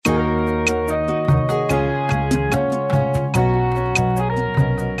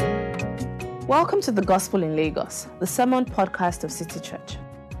Welcome to the Gospel in Lagos, the sermon podcast of City Church.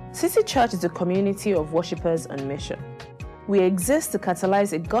 City Church is a community of worshippers on mission. We exist to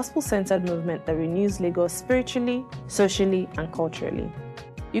catalyze a gospel-centered movement that renews Lagos spiritually, socially, and culturally.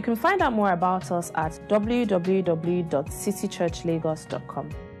 You can find out more about us at www.citychurchlagos.com.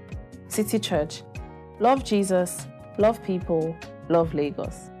 City Church. Love Jesus, love people, love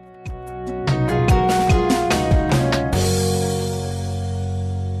Lagos.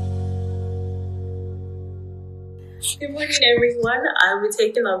 Good morning, everyone. I'll be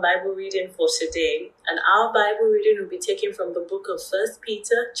taking our Bible reading for today, and our Bible reading will be taken from the book of 1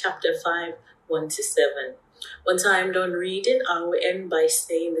 Peter, chapter 5, 1-7. Once I am done reading, I will end by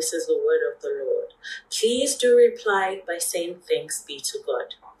saying, "This is the word of the Lord." Please do reply by saying, "Thanks be to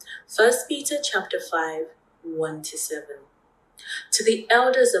God." 1 Peter, chapter 5, 1-7. To the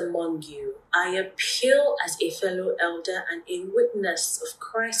elders among you, I appeal as a fellow elder and a witness of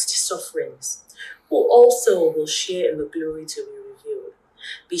Christ's sufferings, who also will share in the glory to be revealed.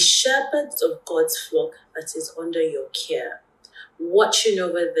 Be shepherds of God's flock that is under your care, watching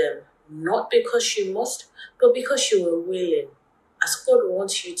over them, not because you must, but because you are willing, as God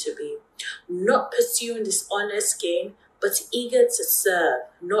wants you to be, not pursuing dishonest gain, but eager to serve,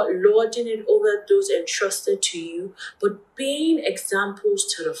 not lording it over those entrusted to you, but being examples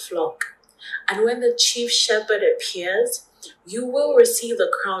to the flock. And when the chief shepherd appears, you will receive the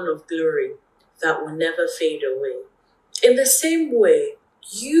crown of glory that will never fade away. In the same way,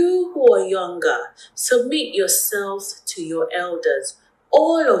 you who are younger, submit yourselves to your elders.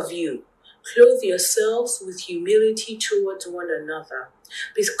 All of you, clothe yourselves with humility towards one another,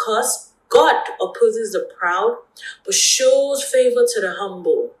 because God opposes the proud, but shows favor to the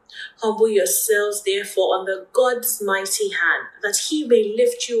humble. Humble yourselves, therefore, under God's mighty hand, that he may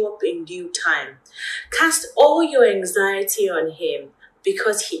lift you up in due time. Cast all your anxiety on him,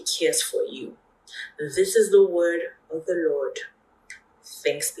 because he cares for you. This is the word of the Lord.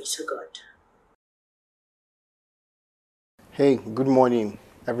 Thanks be to God. Hey, good morning,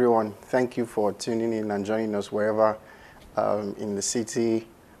 everyone. Thank you for tuning in and joining us wherever in the city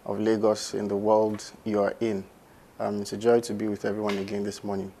of Lagos, in the world you are in. It's a joy to be with everyone again this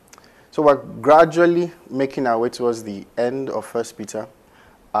morning. So we're gradually making our way towards the end of 1 Peter,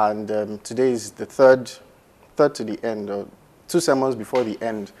 and today is the third to the end, or two sermons before the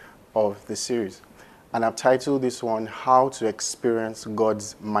end of the series. And I've titled this one, How to Experience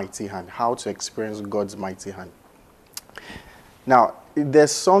God's Mighty Hand. How to Experience God's Mighty Hand. Now,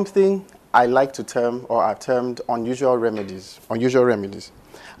 there's something I like to term, or I've termed, unusual remedies. Unusual remedies.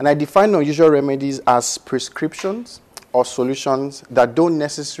 And I define unusual remedies as prescriptions or solutions that don't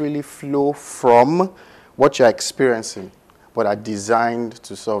necessarily flow from what you're experiencing, but are designed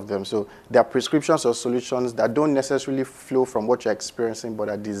to solve them. So there are prescriptions or solutions that don't necessarily flow from what you're experiencing, but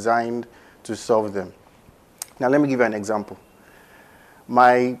are designed to solve them. Now, let me give you an example.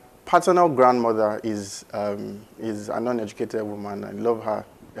 My paternal grandmother is an uneducated woman. I love her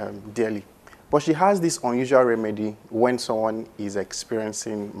dearly. But she has this unusual remedy when someone is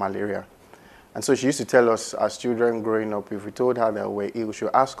experiencing malaria. And so she used to tell us as children growing up, if we told her that we're ill, she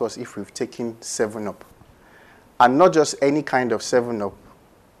would ask us if we've taken 7-Up. And not just any kind of 7-Up,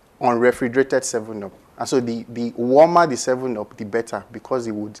 unrefrigerated 7-Up. And so the warmer the 7-Up, the better, because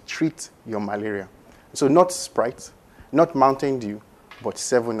it would treat your malaria. So not Sprite, not Mountain Dew, but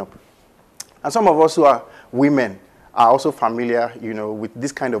 7-Up. And some of us who are women are also familiar, with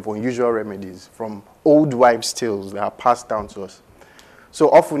this kind of unusual remedies from old wives' tales that are passed down to us. So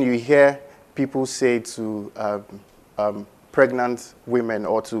often you hear people say to pregnant women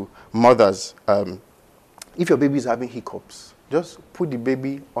or to mothers, if your baby is having hiccups, just put the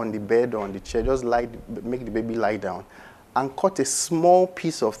baby on the bed or on the chair, just make the baby lie down, and cut a small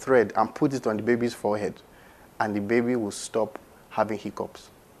piece of thread and put it on the baby's forehead, and the baby will stop having hiccups.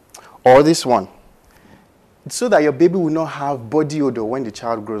 Or this one, so that your baby will not have body odor when the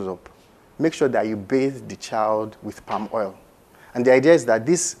child grows up. Make sure that you bathe the child with palm oil. And the idea is that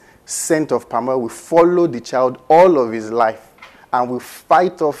this scent of palm oil will follow the child all of his life and will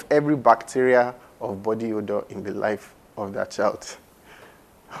fight off every bacteria of body odor in the life of that child.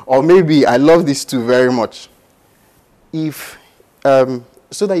 Or maybe, I love this too very much,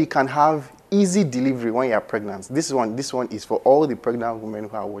 so that you can have easy delivery when you are pregnant. This one is for all the pregnant women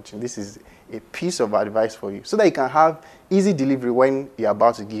who are watching. This is a piece of advice for you. So that you can have easy delivery when you're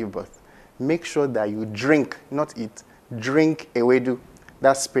about to give birth. Make sure that you drink, not eat, drink ewedu,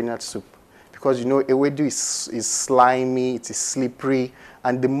 that's spinach soup. Because ewedu is slimy, it is slippery,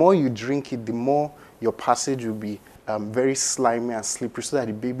 and the more you drink it, the more your passage will be very slimy and slippery, so that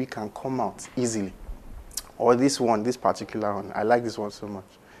the baby can come out easily. Or this particular one, I like this one so much.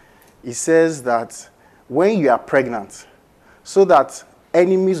 He says that when you are pregnant, so that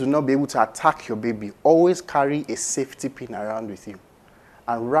enemies will not be able to attack your baby, always carry a safety pin around with you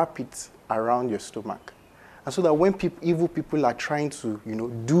and wrap it around your stomach. And so that when evil people are trying to,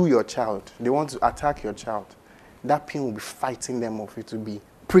 do your child, they want to attack your child, that pin will be fighting them off. It will be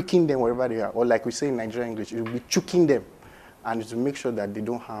pricking them wherever they are. Or like we say in Nigerian English, it will be choking them. And it will make sure that they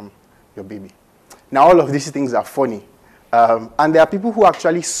don't harm your baby. Now, all of these things are funny. And there are people who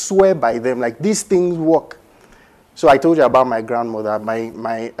actually swear by them, like these things work. So I told you about my grandmother.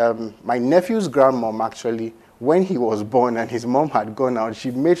 My nephew's grandmom, actually, when he was born and his mom had gone out,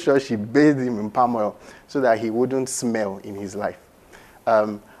 she made sure she bathed him in palm oil so that he wouldn't smell in his life.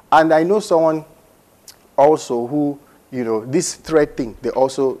 And I know someone also who, this thread thing, you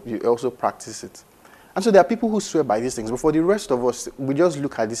also practice it. And so there are people who swear by these things. But for the rest of us, we just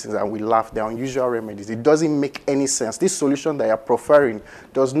look at these things and we laugh. They're unusual remedies. It doesn't make any sense. This solution that you're proffering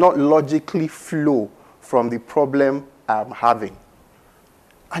does not logically flow from the problem I'm having.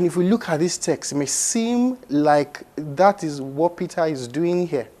 And if we look at this text, it may seem like that is what Peter is doing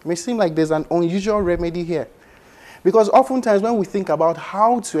here. It may seem like there's an unusual remedy here. Because oftentimes when we think about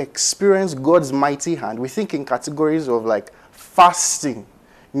how to experience God's mighty hand, we think in categories of like fasting,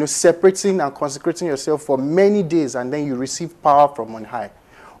 separating and consecrating yourself for many days and then you receive power from on high.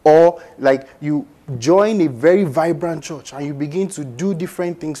 Or like you join a very vibrant church and you begin to do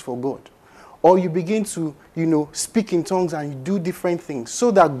different things for God. Or you begin to, speak in tongues and you do different things so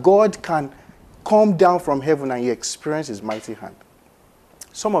that God can come down from heaven and you experience his mighty hand.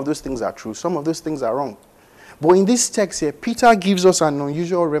 Some of those things are true. Some of those things are wrong. But in this text here, Peter gives us an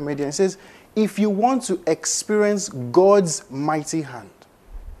unusual remedy and says, if you want to experience God's mighty hand,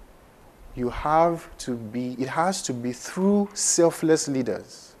 it has to be through selfless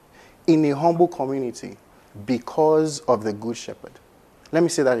leaders in a humble community because of the Good Shepherd. Let me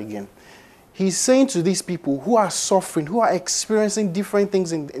say that again. He's saying to these people who are suffering, who are experiencing different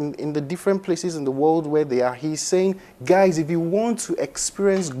things in the different places in the world where they are, he's saying, guys, if you want to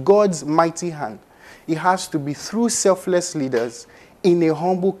experience God's mighty hand, it has to be through selfless leaders in a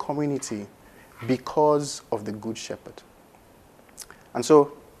humble community because of the Good Shepherd. And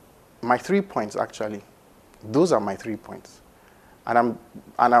so, my 3 points, actually, those are my 3 points. And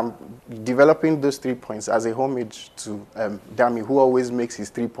I'm developing those 3 points as a homage to Dami, who always makes his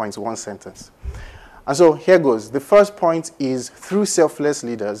 3 points one sentence. And so here goes. The first point is through selfless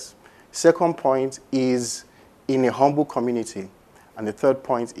leaders. Second point is in a humble community. And the third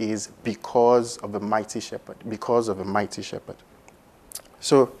point is because of a mighty shepherd. Because of a mighty shepherd.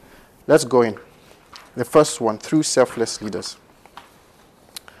 So let's go in. The first one, through selfless leaders.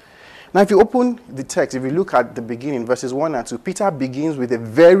 Now, if you open the text, if you look at the beginning, verses 1 and 2, Peter begins with a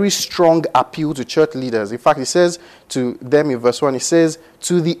very strong appeal to church leaders. In fact, he says to them in verse 1, he says,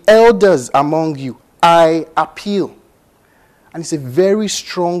 to the elders among you, I appeal. And it's a very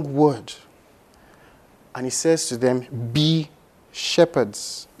strong word. And he says to them, be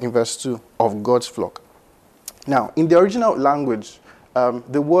shepherds, in verse 2, of God's flock. Now, in the original language,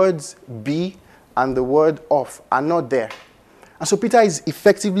 the words be and the word of are not there. And so Peter is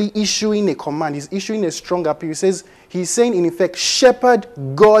effectively issuing a command. He's issuing a strong appeal. He's saying, in effect, shepherd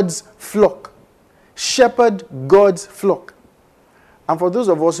God's flock. Shepherd God's flock. And for those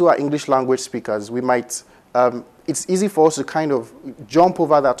of us who are English language speakers, we might, it's easy for us to kind of jump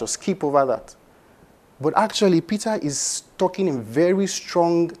over that or skip over that. But actually, Peter is talking in very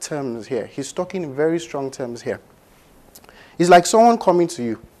strong terms here. He's talking in very strong terms here. It's like someone coming to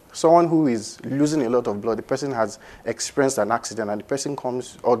you. Someone who is losing a lot of blood, the person has experienced an accident and the person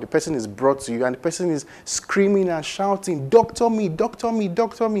comes, or the person is brought to you and the person is screaming and shouting, doctor me, doctor me,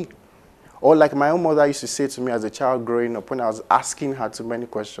 doctor me. Or like my own mother used to say to me as a child growing up when I was asking her too many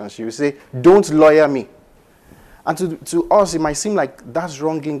questions, she would say, don't lawyer me. And to us, it might seem like that's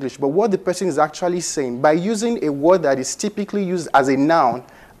wrong English, but what the person is actually saying, by using a word that is typically used as a noun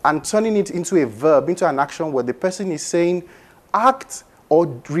and turning it into a verb, into an action word, the person is saying, act or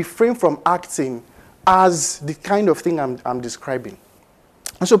refrain from acting as the kind of thing I'm describing.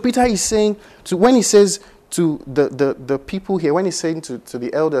 And so Peter is saying, when he says to the people here, when he's saying to the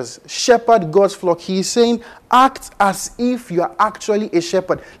elders, shepherd God's flock, he is saying, act as if you are actually a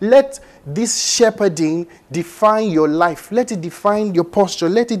shepherd. Let this shepherding define your life. Let it define your posture.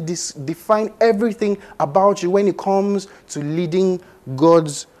 Let it define everything about you when it comes to leading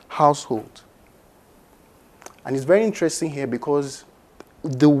God's household. And it's very interesting here because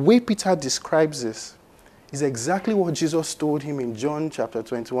the way Peter describes this is exactly what Jesus told him in John chapter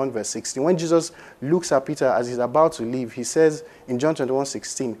 21, verse 16. When Jesus looks at Peter as he's about to leave, he says in John 21,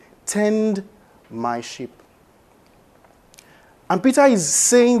 16, tend my sheep. And Peter is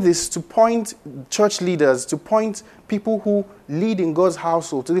saying this to point church leaders, to point people who lead in God's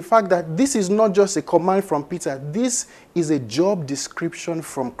household to the fact that this is not just a command from Peter. This is a job description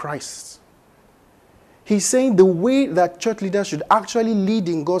from Christ. He's saying the way that church leaders should actually lead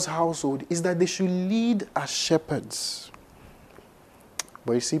in God's household is that they should lead as shepherds.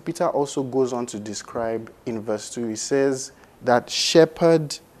 But you see, Peter also goes on to describe in verse 2, he says that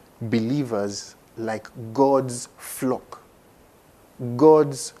shepherd believers like God's flock.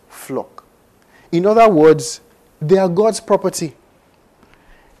 God's flock. In other words, they are God's property.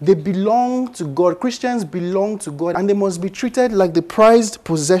 They belong to God. Christians belong to God, and they must be treated like the prized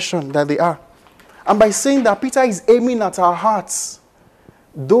possession that they are. And by saying that, Peter is aiming at our hearts.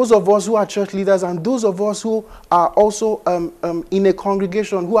 Those of us who are church leaders and those of us who are also in a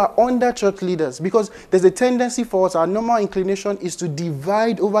congregation who are under church leaders, because there's a tendency for us, our normal inclination is to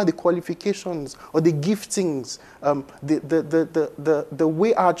divide over the qualifications or the giftings, the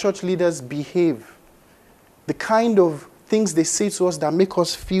way our church leaders behave, the kind of things they say to us that make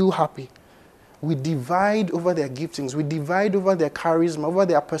us feel happy. We divide over their giftings. We divide over their charisma, over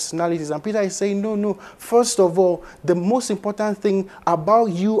their personalities. And Peter is saying, no. First of all, the most important thing about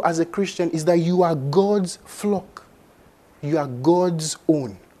you as a Christian is that you are God's flock. You are God's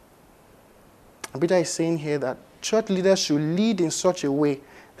own. And Peter is saying here that church leaders should lead in such a way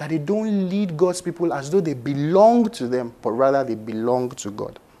that they don't lead God's people as though they belong to them, but rather they belong to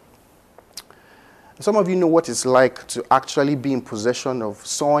God. Some of you know what it's like to actually be in possession of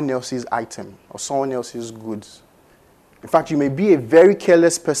someone else's item or someone else's goods. In fact, you may be a very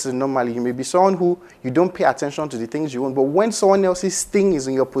careless person normally. You may be someone who you don't pay attention to the things you own. But when someone else's thing is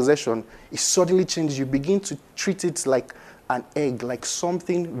in your possession, it suddenly changes. You begin to treat it like an egg, like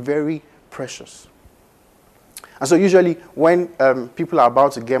something very precious. And so usually when people are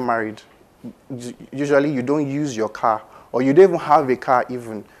about to get married, usually you don't use your car, or you don't even have a car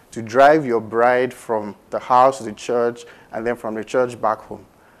even, to drive your bride from the house to the church and then from the church back home.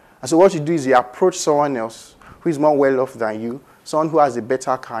 And so what you do is you approach someone else who is more well off than you, someone who has a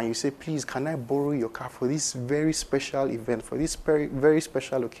better car, and you say, please, can I borrow your car for this very special event, for this very, very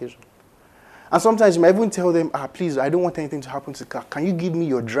special occasion? And sometimes you might even tell them, please, I don't want anything to happen to the car. Can you give me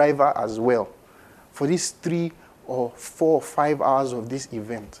your driver as well for these 3 or 4 or 5 hours of this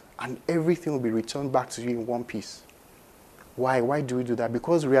event? And everything will be returned back to you in one piece. Why? Why do we do that?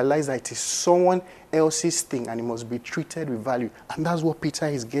 Because we realize that it is someone else's thing and it must be treated with value. And that's what Peter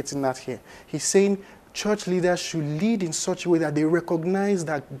is getting at here. He's saying church leaders should lead in such a way that they recognize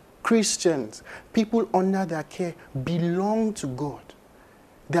that Christians, people under their care, belong to God.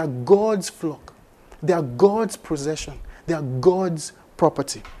 They are God's flock. They are God's possession. They are God's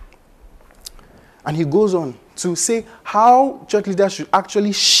property. And he goes on to say how church leaders should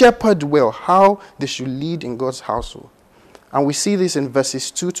actually shepherd well, how they should lead in God's household. And we see this in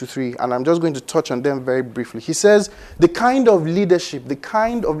verses 2 to 3, and I'm just going to touch on them very briefly. He says, the kind of leadership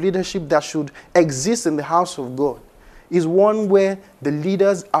that should exist in the house of God is one where the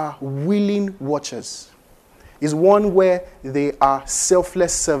leaders are willing watchers. Is one where they are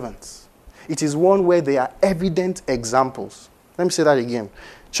selfless servants. It is one where they are evident examples. Let me say that again.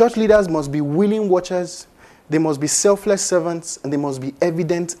 Church leaders must be willing watchers, they must be selfless servants, and they must be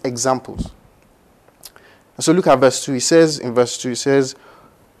evident examples. So look at verse 2. He says, in verse 2, he says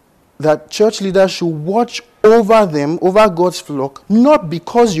that church leaders should watch over them, over God's flock, not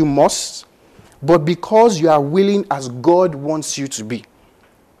because you must, but because you are willing as God wants you to be.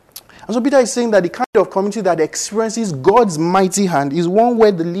 And so Peter is saying that the kind of community that experiences God's mighty hand is one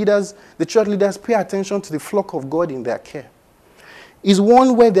where the church leaders pay attention to the flock of God in their care. Is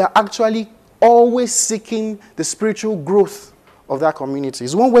one where they are actually always seeking the spiritual growth of that community.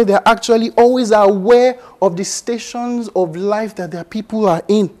 It's one where they're actually always aware of the stations of life that their people are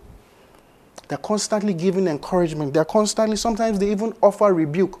in. They're constantly giving encouragement. They're constantly, sometimes they even offer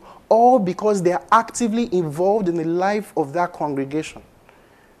rebuke, all because they're actively involved in the life of that congregation.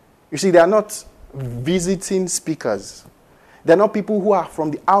 You see, they're not visiting speakers. They're not people who are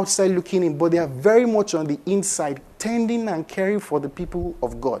from the outside looking in, but they are very much on the inside, tending and caring for the people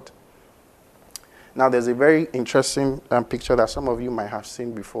of God. Now, there's a very interesting picture that some of you might have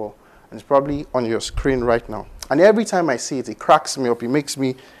seen before, and it's probably on your screen right now. And every time I see it, it cracks me up. It makes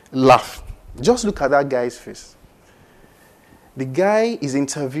me laugh. Just look at that guy's face. The guy is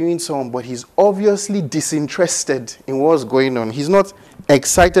interviewing someone, but he's obviously disinterested in what's going on. He's not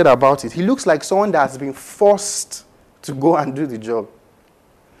excited about it. He looks like someone that has been forced to go and do the job.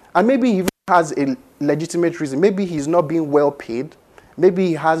 And maybe he even has a legitimate reason. Maybe he's not being well paid. Maybe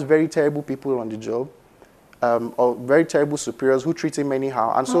he has very terrible people on the job, or very terrible superiors who treat him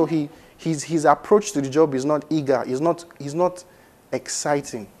anyhow. And so his approach to the job is not eager. He's not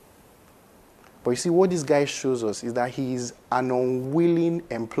exciting. But you see, what this guy shows us is that he is an unwilling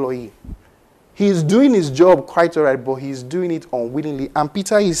employee. He is doing his job quite all right, but he is doing it unwillingly. And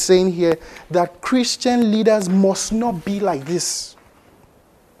Peter is saying here that Christian leaders must not be like this.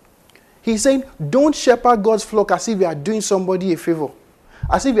 He's saying, don't shepherd God's flock as if you are doing somebody a favor.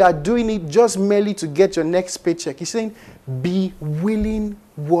 As if you are doing it just merely to get your next paycheck. He's saying, be willing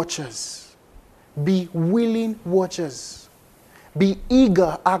watchers. Be willing watchers. Be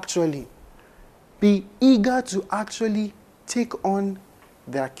eager, actually. Be eager to actually take on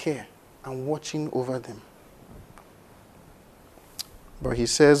their care and watching over them. But he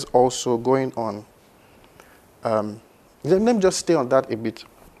says also, going on, let me just stay on that a bit.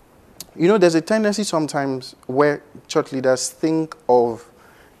 You know, there's a tendency sometimes where church leaders think of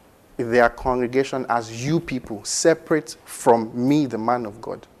their congregation as you people, separate from me, the man of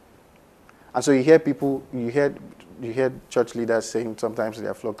God. And so you hear people, you hear church leaders saying sometimes to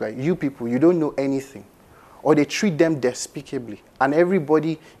their flock, like, you people, you don't know anything. Or they treat them despicably. And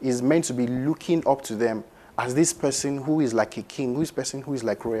everybody is meant to be looking up to them as this person who is like a king, this person who is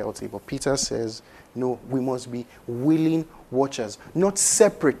like royalty. But Peter says, no, we must be willing watchers, not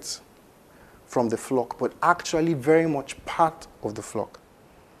separate from the flock, but actually very much part of the flock.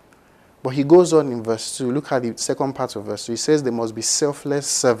 But he goes on in verse 2. Look at the second part of verse 2. He says they must be selfless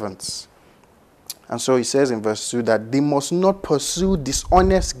servants. And so he says in verse 2 that they must not pursue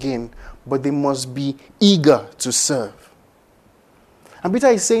dishonest gain, but they must be eager to serve. And Peter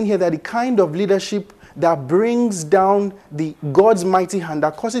is saying here that the kind of leadership that brings down God's mighty hand,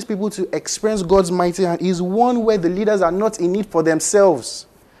 that causes people to experience God's mighty hand, is one where the leaders are not in it for themselves,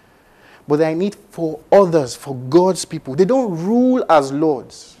 but they are in it for others, for God's people. They don't rule as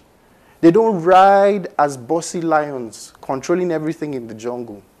lords. They don't ride as bossy lions, controlling everything in the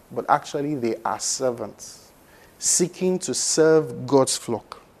jungle. But actually they are servants, seeking to serve God's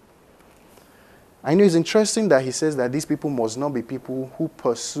flock. I know it's interesting that he says that these people must not be people who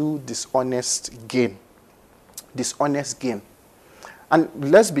pursue dishonest gain. Dishonest gain. And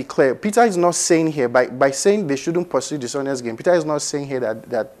let's be clear, Peter is not saying here, by saying they shouldn't pursue dishonest gain, Peter is not saying here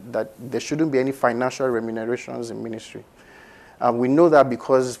that there shouldn't be any financial remunerations in ministry. We know that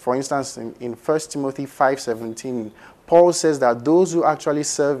because, for instance, in 1 Timothy 5:17, Paul says that those who actually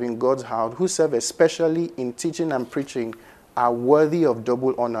serve in God's house, who serve especially in teaching and preaching, are worthy of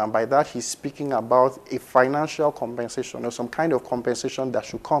double honor. And by that, he's speaking about a financial compensation or some kind of compensation that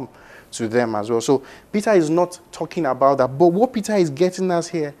should come to them as well. So Peter is not talking about that. But what Peter is getting us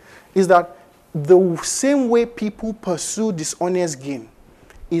here is that the same way people pursue dishonest gain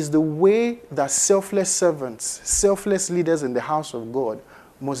is the way that selfless servants, selfless leaders in the house of God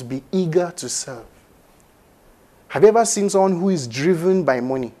must be eager to serve. Have you ever seen someone who is driven by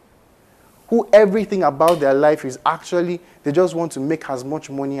money? Who everything about their life is actually, they just want to make as much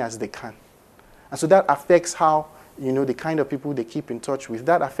money as they can. And so that affects how, the kind of people they keep in touch with.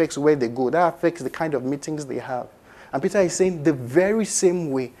 That affects where they go. That affects the kind of meetings they have. And Peter is saying the very same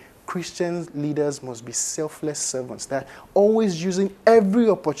way Christian leaders must be selfless servants. They're always using every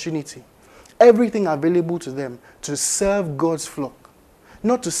opportunity, everything available to them to serve God's flock.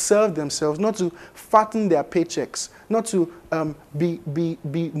 Not to serve themselves, not to fatten their paychecks, not to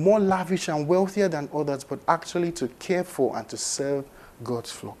be more lavish and wealthier than others, but actually to care for and to serve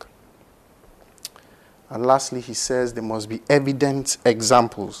God's flock. And lastly, he says there must be evident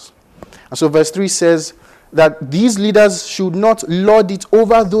examples. And so verse 3 says that these leaders should not lord it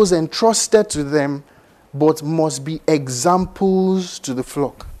over those entrusted to them, but must be examples to the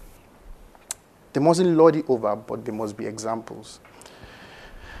flock. They mustn't lord it over, but they must be examples.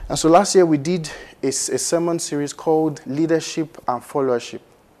 And so last year we did a sermon series called Leadership and Followership.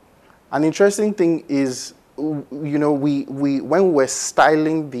 An interesting thing is, we when we were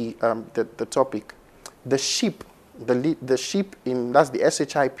styling the topic, the sheep in, that's the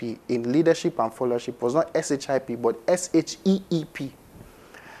SHIP, in leadership and followership was not SHIP, but SHEEP.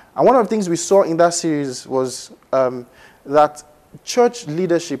 And one of the things we saw in that series was that church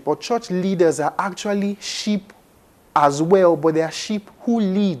leadership or church leaders are actually sheep as well, but they are sheep who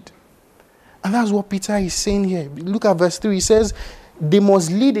lead. And that's what Peter is saying here. Look at verse 3. He says, they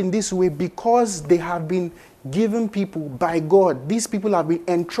must lead in this way because they have been given people by God. These people have been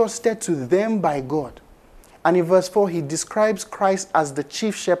entrusted to them by God. And in verse 4, he describes Christ as the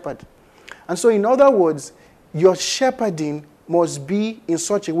chief shepherd. And so in other words, your shepherding must be in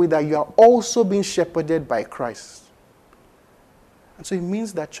such a way that you are also being shepherded by Christ. And so it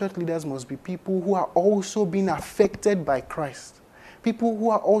means that church leaders must be people who are also being affected by Christ. People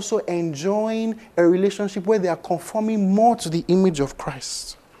who are also enjoying a relationship where they are conforming more to the image of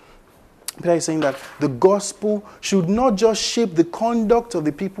Christ. Peter is saying that the gospel should not just shape the conduct of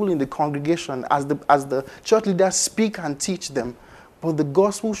the people in the congregation as the church leaders speak and teach them, but the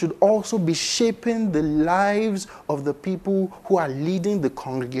gospel should also be shaping the lives of the people who are leading the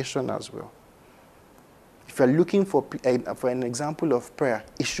congregation as well. If you're looking for an example of prayer,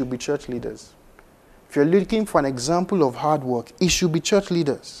 it should be church leaders. If you're looking for an example of hard work, it should be church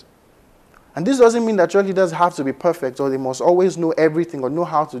leaders. And this doesn't mean that church leaders have to be perfect or they must always know everything or know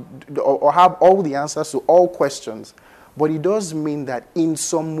how to or have all the answers to all questions. But it does mean that in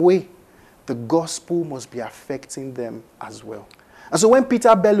some way, the gospel must be affecting them as well. And so when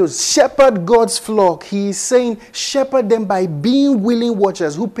Peter bellows, shepherd God's flock, he is saying, shepherd them by being willing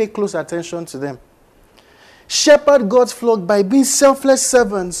watchers who pay close attention to them. Shepherd God's flock by being selfless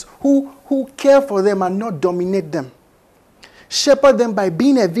servants who care for them and not dominate them. Shepherd them by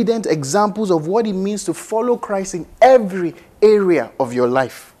being evident examples of what it means to follow Christ in every area of your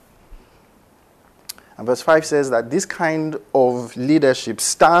life. And verse 5 says that this kind of leadership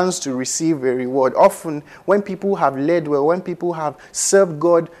stands to receive a reward. Often, when people have led well, when people have served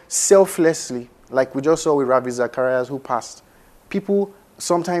God selflessly, like we just saw with Rabbi Zacharias who passed, people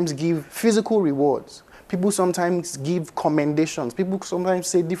sometimes give physical rewards. People sometimes give commendations. People sometimes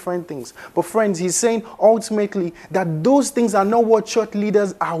say different things. But friends, he's saying ultimately that those things are not what church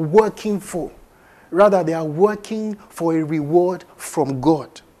leaders are working for. Rather, they are working for a reward from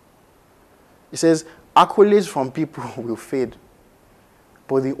God. He says, accolades from people will fade.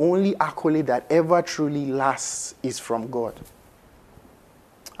 But the only accolade that ever truly lasts is from God.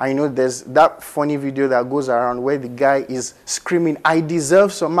 I know there's that funny video that goes around where the guy is screaming, I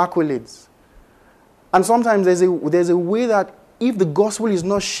deserve some accolades. And sometimes there's a way that if the gospel is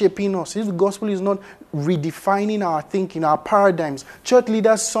not shaping us, if the gospel is not redefining our thinking, our paradigms, church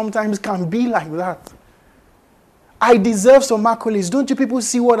leaders sometimes can be like that. I deserve some accolades. Don't you people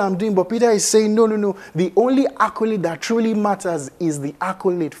see what I'm doing? But Peter is saying, no. The only accolade that truly matters is the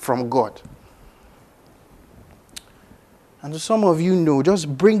accolade from God. And some of you know,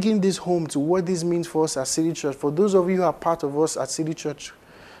 just bringing this home to what this means for us at City Church, for those of you who are part of us at City Church,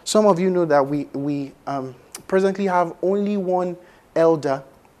 some of you know that we presently have only one elder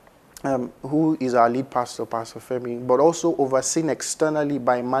who is our lead pastor, Pastor Femi, but also overseen externally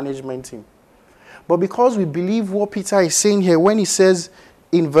by management team. But because we believe what Peter is saying here when he says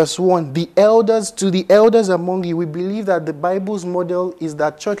in verse 1, the elders among you, we believe that the Bible's model is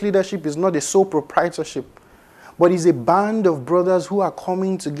that church leadership is not a sole proprietorship, but is a band of brothers who are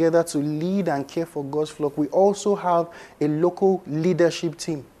coming together to lead and care for God's flock. We also have a local leadership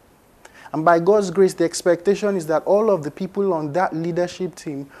team. And by God's grace, the expectation is that all of the people on that leadership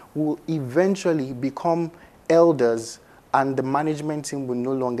team will eventually become elders and the management team will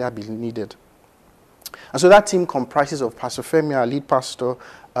no longer be needed. And so that team comprises of Pastor Femi, our lead pastor,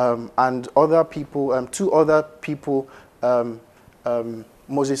 and other people, two other people,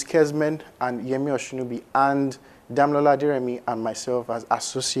 Moses Kesman and Yemi Oshinubi, and Damlola Jeremy and myself as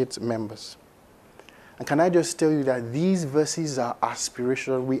associate members. And can I just tell you that these verses are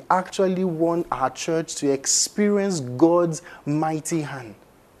aspirational. We actually want our church to experience God's mighty hand.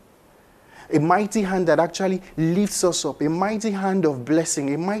 A mighty hand that actually lifts us up. A mighty hand of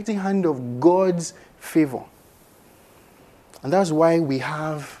blessing. A mighty hand of God's favor. And that's why we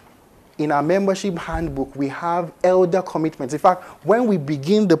have, in our membership handbook, we have elder commitments. In fact, when we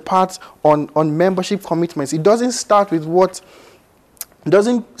begin the part on membership commitments, it doesn't start with what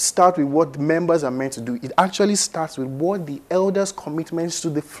members are meant to do. It actually starts with what the elders' commitments to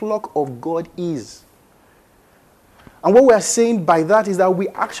the flock of God is. And what we are saying by that is that we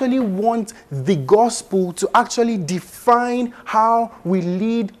actually want the gospel to actually define how we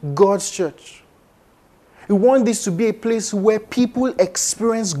lead God's church. We want this to be a place where people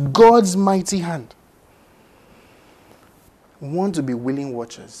experience God's mighty hand. We want to be willing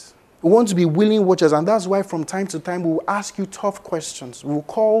watchers. We want to be willing watchers, and that's why from time to time we will ask you tough questions. We will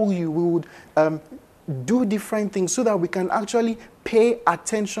call you. We would do different things so that we can actually pay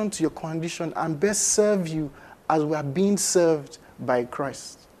attention to your condition and best serve you as we are being served by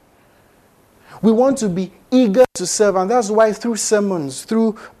Christ. We want to be eager to serve, and that's why through sermons,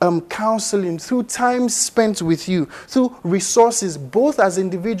 through counseling, through time spent with you, through resources, both as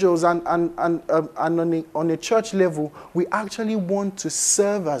individuals and on a church level, we actually want to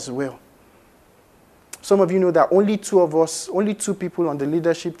serve as well. Some of you know that only two people on the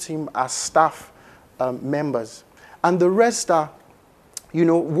leadership team are staff members, and the rest are,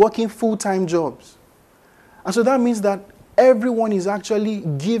 working full-time jobs. And so that means that everyone is actually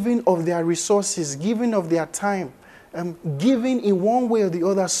giving of their resources, giving of their time, giving in one way or the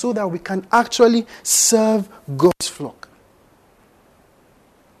other so that we can actually serve God's flock.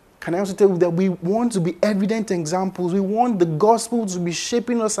 Can I also tell you that we want to be evident examples? We want the gospel to be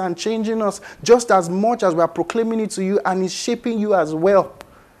shaping us and changing us just as much as we are proclaiming it to you, and it's shaping you as well.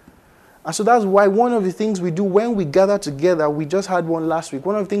 And so that's why one of the things we do when we gather together, we just had one last week,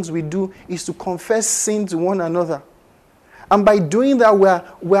 one of the things we do is to confess sin to one another. And by doing that,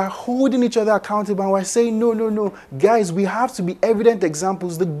 we're holding each other accountable, and we're saying, no. Guys, we have to be evident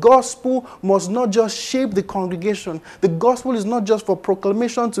examples. The gospel must not just shape the congregation. The gospel is not just for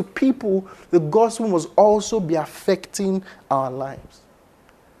proclamation to people. The gospel must also be affecting our lives.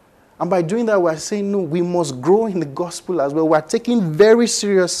 And by doing that, we're saying, no, we must grow in the gospel as well. We're taking very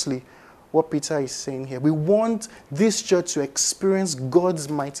seriously what Peter is saying here. We want this church to experience God's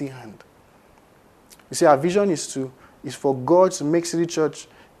mighty hand. You see, our vision is for God to make City Church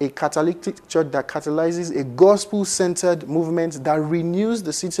a catalytic church that catalyzes a gospel-centered movement that renews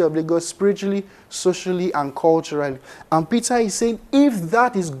the city of Lagos spiritually, socially, and culturally. And Peter is saying, if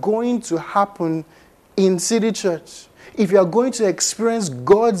that is going to happen in City Church, if you are going to experience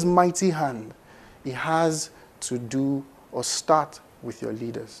God's mighty hand, it has to do or start with your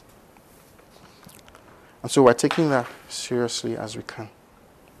leaders. And so we're taking that seriously as we can.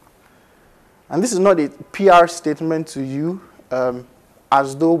 And this is not a PR statement to you,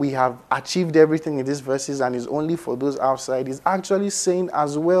 as though we have achieved everything in these verses and is only for those outside. It's actually saying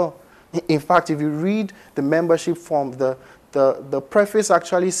as well. In fact, if you read the membership form, the preface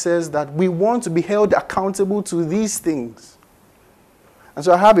actually says that we want to be held accountable to these things. And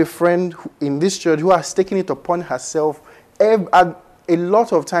so I have a friend in this church who has taken it upon herself. A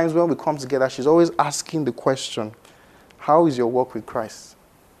lot of times when we come together, she's always asking the question, how is your walk with Christ?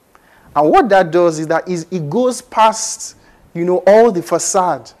 And what that does is that it goes past, all the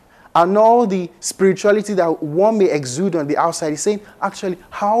facade and all the spirituality that one may exude on the outside. It's saying, actually,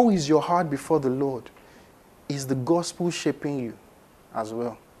 how is your heart before the Lord? Is the gospel shaping you as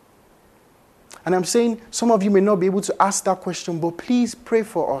well? And I'm saying some of you may not be able to ask that question, but please pray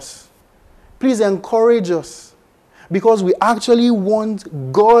for us. Please encourage us, because we actually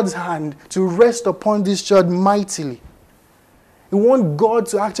want God's hand to rest upon this church mightily. We want God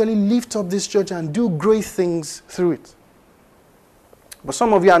to actually lift up this church and do great things through it. But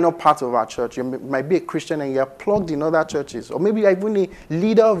some of you are not part of our church. You might be a Christian and you're plugged in other churches. Or maybe you're even a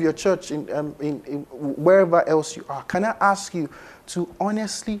leader of your church in wherever else you are. Can I ask you to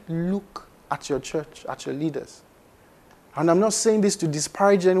honestly look at your church, at your leaders? And I'm not saying this to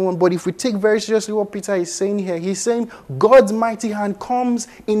disparage anyone, but if we take very seriously what Peter is saying here, he's saying God's mighty hand comes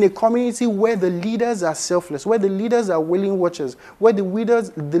in a community where the leaders are selfless, where the leaders are willing watchers, where the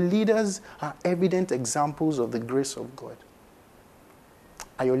leaders are evident examples of the grace of God.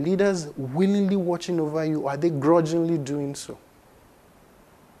 Are your leaders willingly watching over you, or are they grudgingly doing so?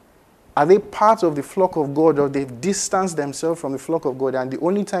 Are they part of the flock of God, or they've distanced themselves from the flock of God, and the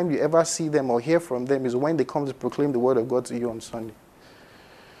only time you ever see them or hear from them is when they come to proclaim the word of God to you on Sunday?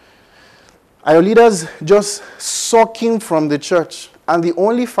 Are your leaders just sucking from the church, and the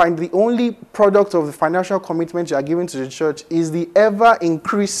only product of the financial commitment you are giving to the church is the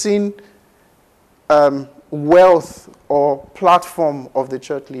ever-increasing wealth or platform of the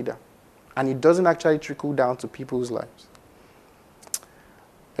church leader, and it doesn't actually trickle down to people's lives?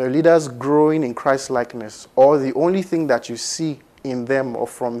 Are leaders growing in Christ-likeness, or the only thing that you see in them or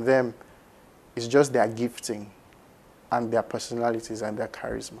from them is just their gifting and their personalities and their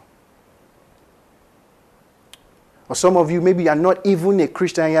charisma? Or some of you, maybe you're not even a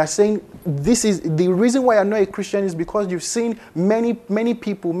Christian. You're saying, this is the reason why you're not a Christian is because you've seen many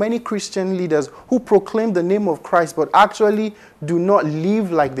people, many Christian leaders who proclaim the name of Christ but actually do not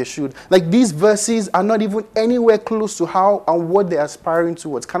live like they should. Like, these verses are not even anywhere close to how and what they're aspiring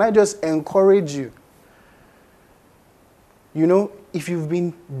towards. Can I just encourage you? If you've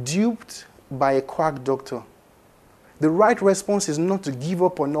been duped by a quack doctor, the right response is not to give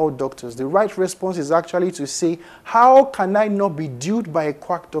up on all doctors. The right response is actually to say, how can I not be duped by a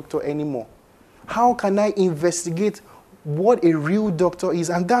quack doctor anymore? How can I investigate what a real doctor is?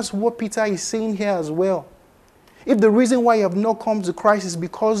 And that's what Peter is saying here as well. If the reason why you have not come to Christ is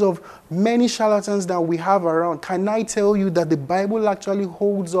because of many charlatans that we have around, can I tell you that the Bible actually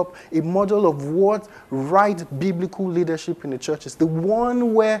holds up a model of what right biblical leadership in the church is? The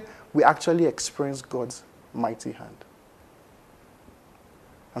one where we actually experience God's mighty hand.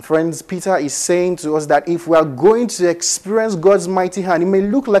 And friends, Peter is saying to us that if we are going to experience God's mighty hand, it may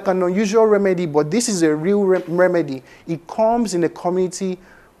look like an unusual remedy, but this is a real remedy. It comes in a community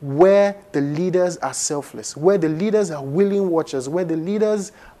where the leaders are selfless, where the leaders are willing watchers, where the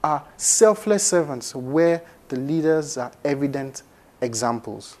leaders are selfless servants, where the leaders are evident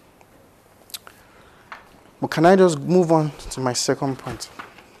examples. But can I just move on to my second point?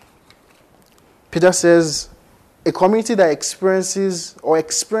 Peter says, a community that experiences or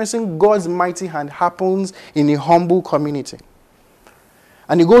experiencing God's mighty hand happens in a humble community.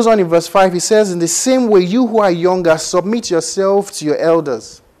 And he goes on in verse 5, he says, in the same way, you who are younger, submit yourself to your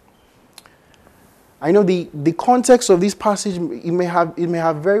elders. I know the context of this passage, it may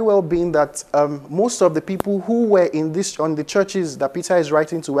have very well been that most of the people who were on the churches that Peter is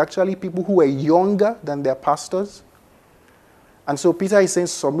writing to were actually people who were younger than their pastors. And so Peter is saying,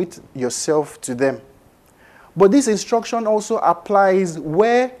 submit yourself to them. But this instruction also applies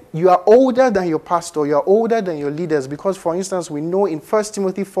where you are older than your pastor, you are older than your leaders. Because, for instance, we know in 1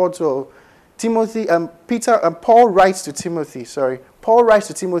 Timothy 4:12, Paul writes to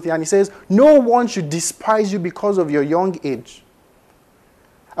Timothy, and he says, no one should despise you because of your young age.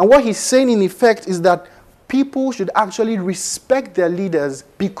 And what he's saying in effect is that people should actually respect their leaders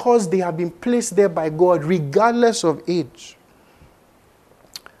because they have been placed there by God, regardless of age.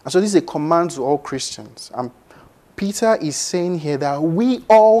 And so this is a command to all Christians. And Peter is saying here that we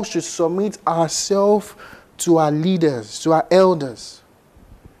all should submit ourselves to our leaders, to our elders.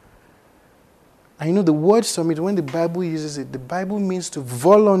 And you know, the word submit, when the Bible uses it, the Bible means to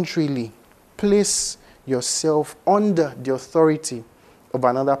voluntarily place yourself under the authority of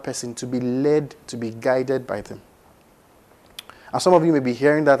another person, to be led, to be guided by them. And some of you may be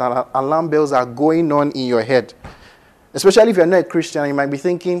hearing that alarm bells are going on in your head. Especially if you're not a Christian, you might be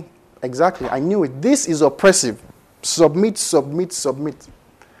thinking, exactly, I knew it. This is oppressive. Submit, submit, submit.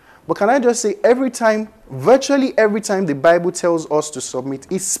 But can I just say, virtually every time the Bible tells us to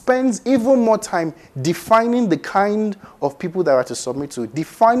submit, it spends even more time defining the kind of people that are to submit to,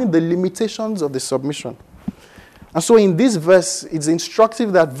 defining the limitations of the submission. And so in this verse, it's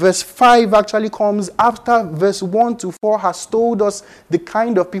instructive that verse 5 actually comes after verse 1 to 4 has told us the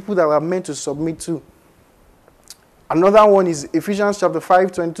kind of people that we're meant to submit to. Another one is Ephesians chapter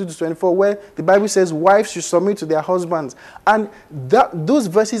 5, 22 to 24, where the Bible says wives should submit to their husbands. And those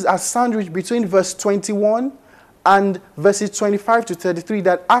verses are sandwiched between verse 21 and verses 25 to 33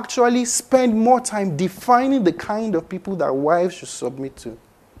 that actually spend more time defining the kind of people that wives should submit to.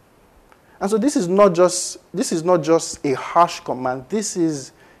 And so this is not just a harsh command. This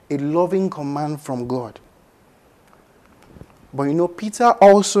is a loving command from God. But you know, Peter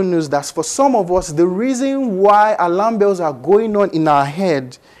also knows that for some of us, the reason why alarm bells are going on in our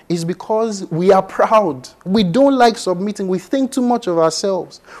head is because we are proud. We don't like submitting. We think too much of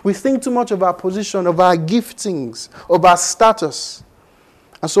ourselves. We think too much of our position, of our giftings, of our status.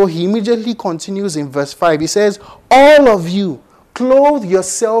 And so he immediately continues in verse 5. He says, all of you, clothe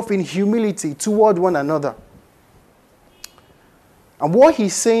yourself in humility toward one another. And what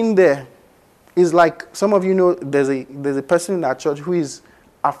he's saying there is like, some of you know, there's a person in our church who is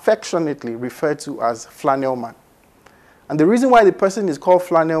affectionately referred to as Flannel Man. And the reason why the person is called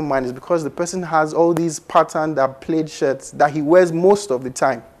Flannel Man is because the person has all these patterned and plaid shirts that he wears most of the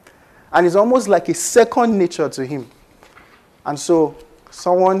time. And it's almost like a second nature to him. And so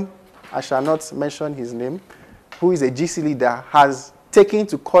someone, I shall not mention his name, who is a GC leader, has taken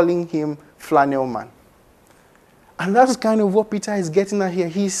to calling him Flannel Man. And that's kind of what Peter is getting at here.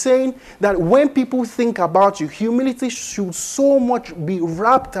 He's saying that when people think about you, humility should so much be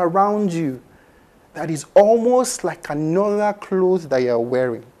wrapped around you that is almost like another cloth that you're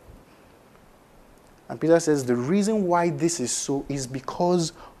wearing. And Peter says the reason why this is so is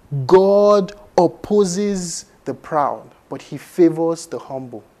because God opposes the proud, but he favors the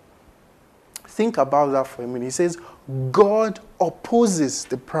humble. Think about that for a minute. He says God opposes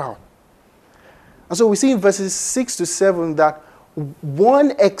the proud. And so we see in verses 6 to 7 that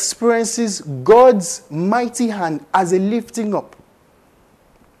one experiences God's mighty hand as a lifting up.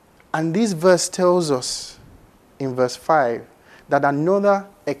 And this verse tells us in verse 5 that another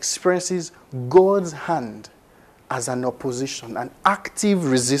experiences God's hand as an opposition, an active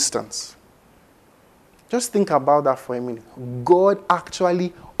resistance. Just think about that for a minute. God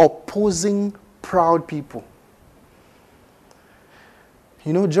actually opposing proud people.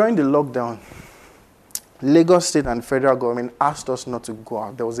 You know, during the lockdown, Lagos State and federal government asked us not to go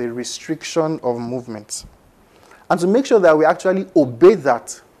out. There was a restriction of movement. And to make sure that we actually obey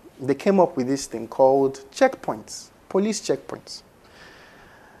that, they came up with this thing called checkpoints, police checkpoints.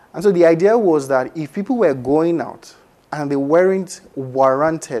 And so the idea was that if people were going out and they weren't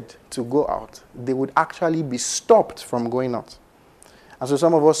warranted to go out, they would actually be stopped from going out. And so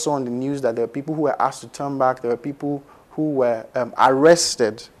some of us saw on the news that there were people who were asked to turn back. There were people who were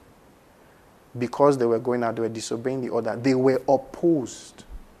arrested because they were going out, they were disobeying the order. They were opposed.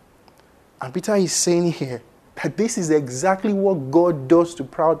 And Peter is saying here that this is exactly what God does to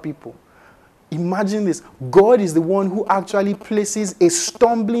proud people. Imagine this. God is the one who actually places a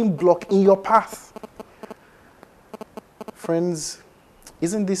stumbling block in your path. Friends,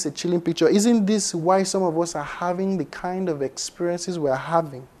 isn't this a chilling picture? Isn't this why some of us are having the kind of experiences we're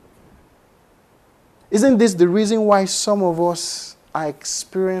having? Isn't this the reason why some of us are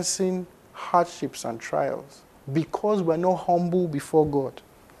experiencing hardships and trials? Because we're not humble before God.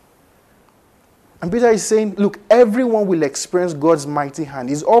 And Peter is saying, look, everyone will experience God's mighty hand.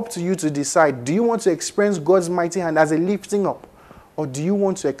 It's up to you to decide. Do you want to experience God's mighty hand as a lifting up? Or do you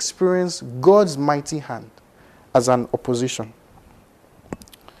want to experience God's mighty hand as an opposition?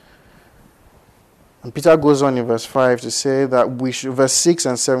 And Peter goes on in verse 5 to say that verse 6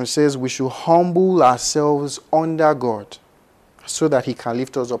 and 7 says, we should humble ourselves under God so that he can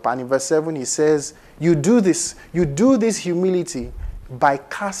lift us up. And in verse 7 he says, you do this humility by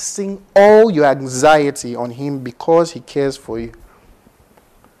casting all your anxiety on him because he cares for you.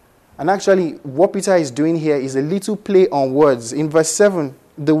 And actually, what Peter is doing here is a little play on words. In verse 7,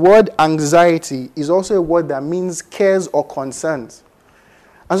 the word anxiety is also a word that means cares or concerns.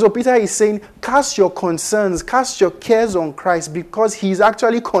 And so Peter is saying, cast your concerns, cast your cares on Christ because he's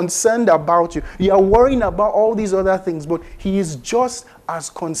actually concerned about you. You are worrying about all these other things, but he is just as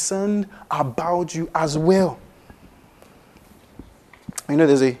concerned about you as well. You know,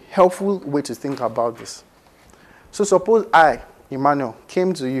 there's a helpful way to think about this. So suppose I, Emmanuel,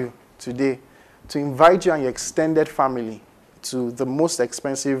 came to you today to invite you and your extended family to the most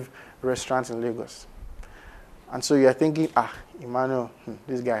expensive restaurant in Lagos. And so you're thinking, Emmanuel,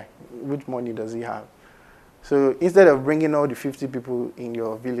 this guy, which money does he have? So instead of bringing all the 50 people in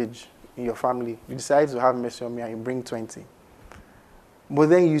your village, in your family, you decide to have mercy on me and you bring 20. But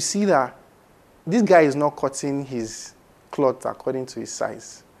then you see that this guy is not cutting his cloth according to his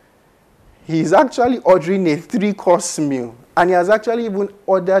size. He's actually ordering a 3-course meal, and he has actually even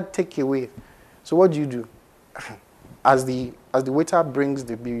ordered takeaway. So what do? As the waiter brings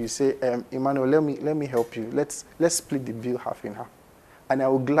the bill, you say, Emmanuel, let me help you. Let's split the bill half and half, and I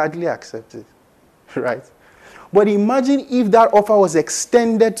will gladly accept it, right? But imagine if that offer was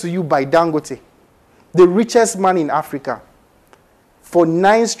extended to you by Dangote, the richest man in Africa, for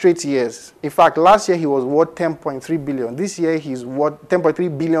 9 straight years. In fact, last year he was worth 10.3 billion. This year he's worth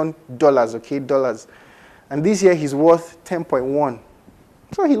 $10.3 billion, dollars. And this year he's worth 10.1.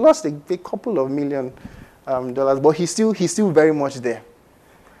 So he lost a couple of million dollars, but he's still very much there.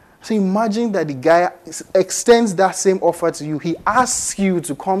 So imagine that the guy extends that same offer to you. He asks you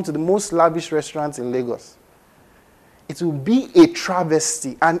to come to the most lavish restaurant in Lagos. It will be a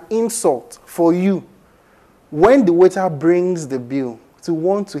travesty, an insult for you when the waiter brings the bill to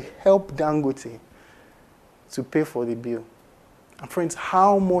want to help Dangote to pay for the bill. And friends,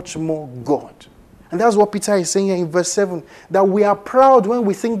 how much more God? And that's what Peter is saying here in verse 7, that we are proud when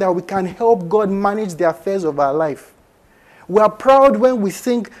we think that we can help God manage the affairs of our life. We are proud when we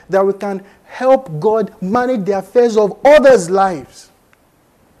think that we can help God manage the affairs of others' lives.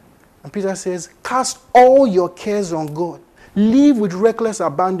 And Peter says, cast all your cares on God. Live with reckless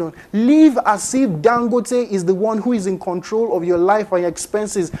abandon. Live as if Dangote is the one who is in control of your life and your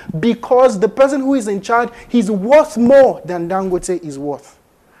expenses, because the person who is in charge, he's worth more than Dangote is worth.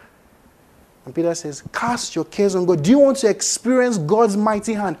 And Peter says, cast your cares on God. Do you want to experience God's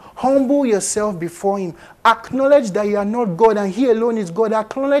mighty hand? Humble yourself before him. Acknowledge that you are not God and he alone is God.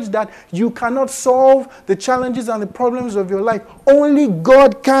 Acknowledge that you cannot solve the challenges and the problems of your life. Only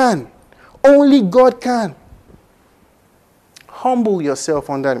God can. Only God can. Humble yourself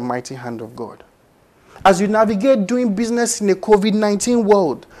under the mighty hand of God. As you navigate doing business in a COVID-19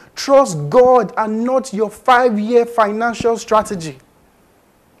 world, trust God and not your 5-year financial strategy.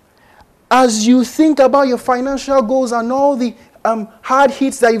 As you think about your financial goals and all the hard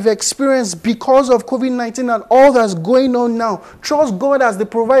hits that you've experienced because of COVID-19 and all that's going on now, trust God as the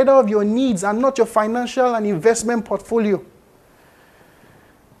provider of your needs and not your financial and investment portfolio.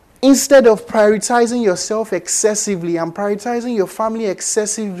 Instead of prioritizing yourself excessively and prioritizing your family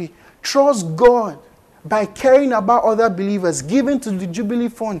excessively, trust God by caring about other believers, giving to the Jubilee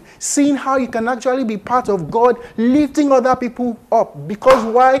Fund, seeing how you can actually be part of God, lifting other people up. Because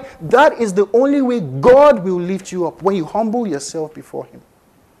why? That is the only way God will lift you up, when you humble yourself before him.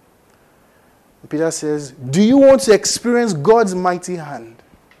 Peter says, do you want to experience God's mighty hand?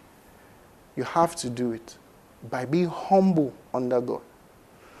 You have to do it by being humble under God.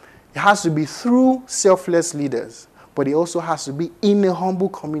 It has to be through selfless leaders, but it also has to be in a humble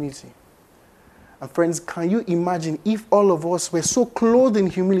community. And friends, can you imagine if all of us were so clothed in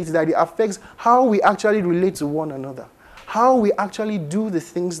humility that it affects how we actually relate to one another, how we actually do the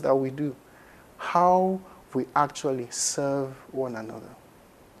things that we do, how we actually serve one another?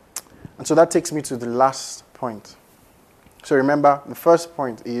 And so that takes me to the last point. So remember, the first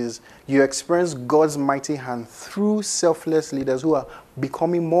point is you experience God's mighty hand through selfless leaders who are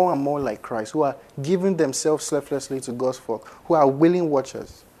becoming more and more like Christ, who are giving themselves selflessly to God's folk, who are willing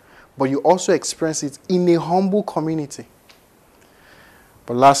watchers. But you also experience it in a humble community.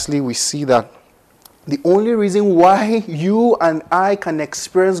 But lastly, we see that the only reason why you and I can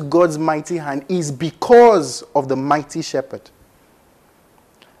experience God's mighty hand is because of the mighty shepherd.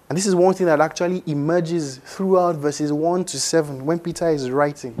 And this is one thing that actually emerges throughout verses 1 to 7 when Peter is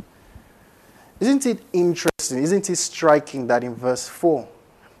writing. Isn't it interesting, isn't it striking that in verse 4,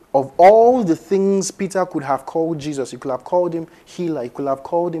 of all the things Peter could have called Jesus, he could have called him healer, he could have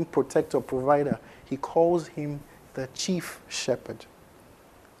called him protector, provider, he calls him the chief shepherd.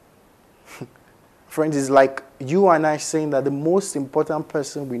 Friends, it's like you and I saying that the most important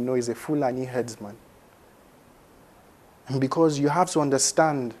person we know is a Fulani herdsman. And because you have to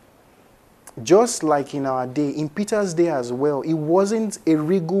understand, just like in our day, in Peter's day as well, it wasn't a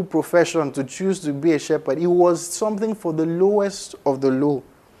regal profession to choose to be a shepherd. It was something for the lowest of the low.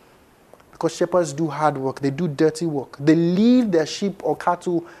 Because shepherds do hard work, they do dirty work. They lead their sheep or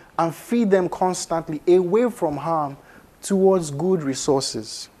cattle and feed them constantly away from harm towards good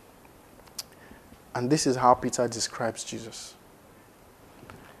resources. And this is how Peter describes Jesus.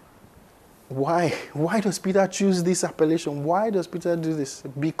 Why does Peter choose this appellation? Why does Peter do this?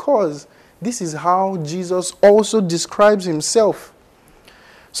 Because this is how Jesus also describes himself.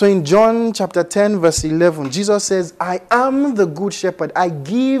 So in John chapter 10 verse 11, Jesus says, I am the good shepherd. I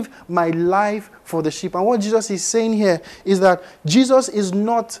give my life for the sheep. And what Jesus is saying here is that Jesus is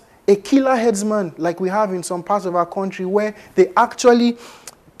not a killer headsman like we have in some parts of our country where they actually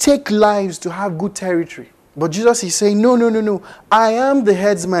take lives to have good territory. But Jesus is saying, no. I am the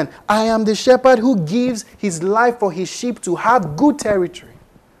headsman. I am the shepherd who gives his life for his sheep to have good territory.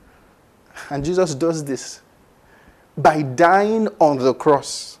 And Jesus does this by dying on the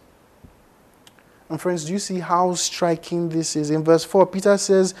cross. And friends, do you see how striking this is? In verse 4, Peter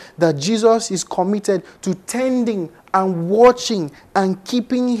says that Jesus is committed to tending and watching and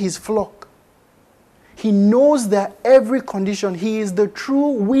keeping his flock. He knows that every condition, he is the true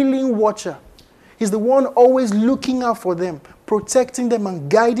willing watcher. He's the one always looking out for them, protecting them and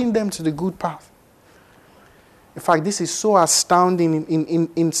guiding them to the good path. In fact, this is so astounding.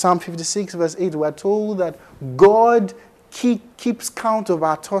 In Psalm 56 verse 8, we're told that God keeps count of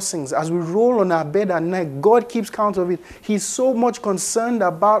our tossings. As we roll on our bed at night, God keeps count of it. He's so much concerned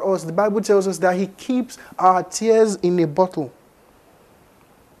about us. The Bible tells us that he keeps our tears in a bottle.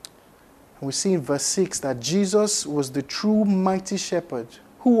 We see in verse 6 that Jesus was the true mighty shepherd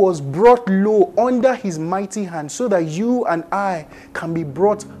who was brought low under his mighty hand so that you and I can be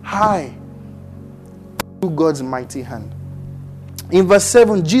brought high through God's mighty hand. In verse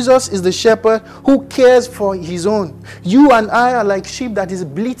 7, Jesus is the shepherd who cares for his own. You and I are like sheep that is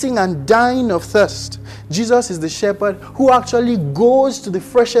bleating and dying of thirst. Jesus is the shepherd who actually goes to the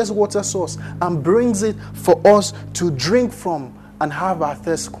freshest water source and brings it for us to drink from and have our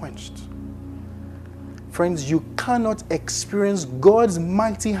thirst quenched. Friends, you cannot experience God's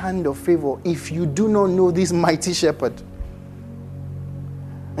mighty hand of favor if you do not know this mighty shepherd.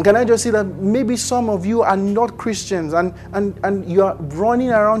 And can I just say that maybe some of you are not Christians and you are running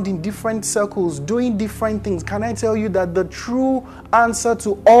around in different circles, doing different things. Can I tell you that the true answer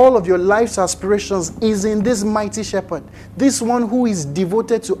to all of your life's aspirations is in this mighty shepherd? This one who is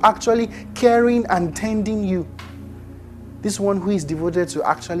devoted to actually caring and tending you. This one who is devoted to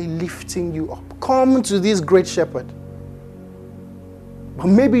actually lifting you up. Come to this great shepherd. But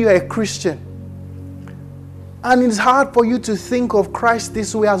maybe you're a Christian. And it's hard for you to think of Christ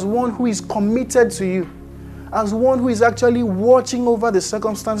this way as one who is committed to you. As one who is actually watching over the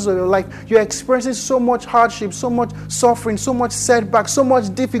circumstances of your life. You're experiencing so much hardship, so much suffering, so much setback, so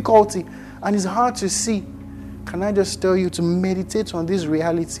much difficulty. And it's hard to see. Can I just tell you to meditate on this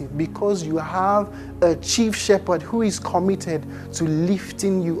reality because you have a chief shepherd who is committed to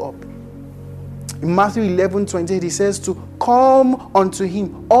lifting you up. In Matthew 11:28, he says to come unto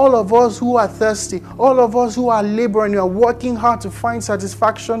him, all of us who are thirsty, all of us who are laboring, who are working hard to find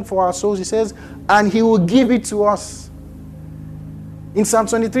satisfaction for our souls. He says, and he will give it to us. In Psalm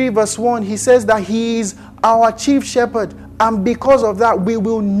 23 verse 1, he says that he is our chief shepherd. And because of that, we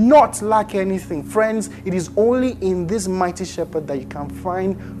will not lack anything. Friends, it is only in this mighty shepherd that you can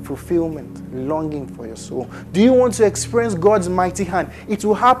find fulfillment, longing for your soul. Do you want to experience God's mighty hand? It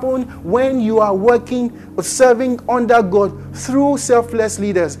will happen when you are working or serving under God through selfless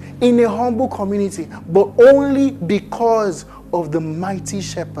leaders in a humble community, but only because of the mighty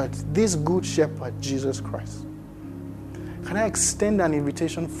shepherd, this good shepherd, Jesus Christ. can I extend an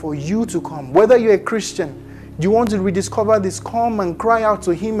invitation for you to come? Whether you're a Christian, you want to rediscover this, come and cry out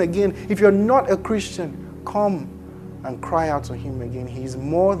to him again. If you're not a Christian, come and cry out to him again. He is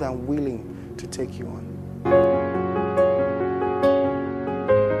more than willing to take you on.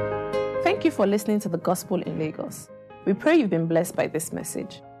 Thank you for listening to the Gospel in Lagos. We pray you've been blessed by this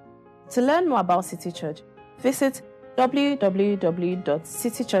message. To learn more about City Church, visit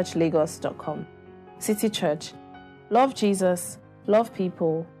www.citychurchlagos.com. City Church. Love Jesus, love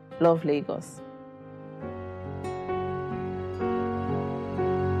people, love Lagos.